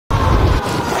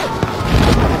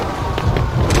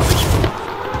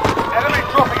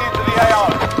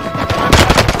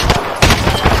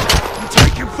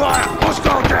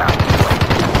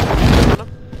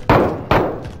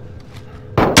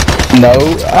No,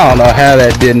 I don't know how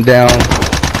that didn't down.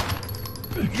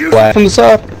 Flat from the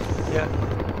side. Yeah.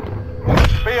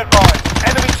 Be advised,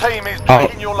 enemy team is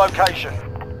tracking your location.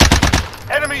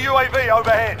 Enemy UAV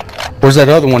overhead. Where's that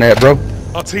other one at, bro?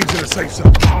 Our team's in a safe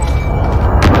zone.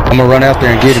 I'm gonna run out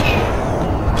there and get him.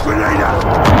 Grenade out.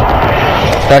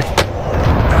 Okay.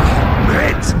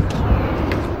 Hit.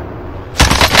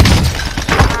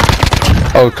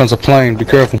 Oh, here comes a plane. Be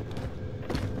careful.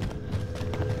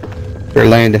 They're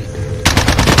landing.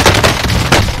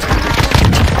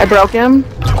 I broke him.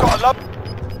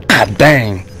 God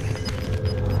dang.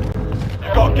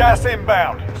 You've got gas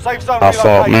inbound. Safe zone My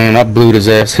fault, relocated. man. I blew his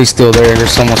ass. He's still there.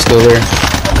 There's someone still there.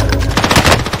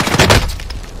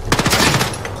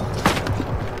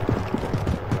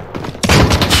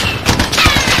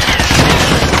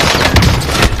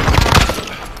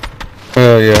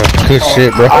 Oh yeah, good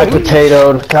shit, bro. I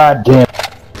potatoed. God damn.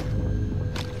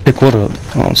 Pick what up?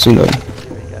 I don't see nothing.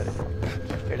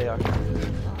 Here they are.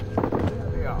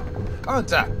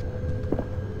 Contact.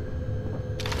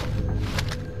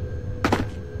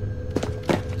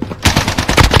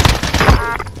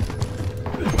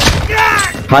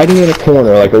 Hiding in a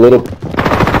corner like a little.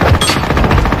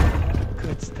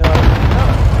 Good stuff.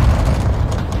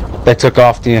 They took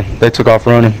off then. They took off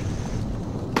running.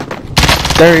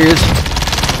 There he is.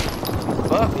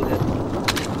 Fuck, he did.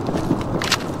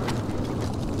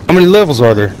 How many levels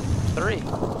are there? 3.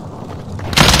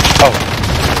 Oh.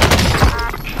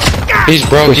 He's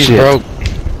broke, he's broke.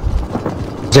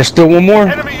 Is there still one more?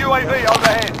 Enemy UAV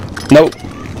overhead. Nope.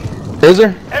 Is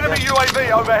there? Enemy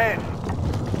UAV overhead.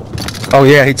 Oh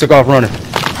yeah, he took off running. Enemy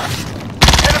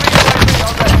UAV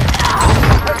overhead.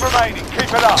 10 remaining.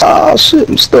 Keep it up. Oh shit,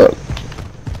 I'm stuck.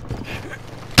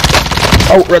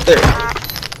 Oh, right there.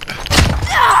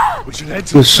 We should head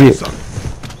to Good the safe shit. zone.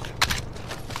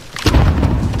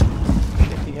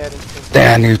 If he had his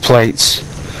Damn, I need plates.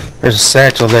 There's a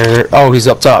satchel there. Oh, he's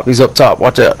up top. He's up top.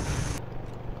 Watch out.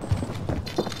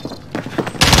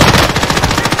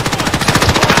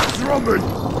 Drummond.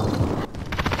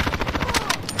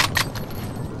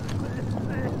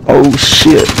 Oh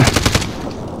shit.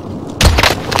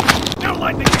 Don't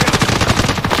like the kill.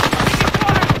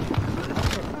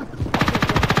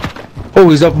 Oh,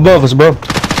 he's up above us, bro.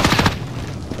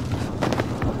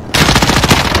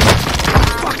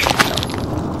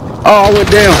 Oh, I went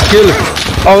down. Kill him.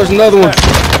 Oh, there's another one.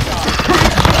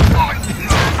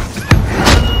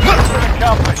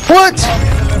 What?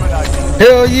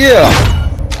 Hell yeah.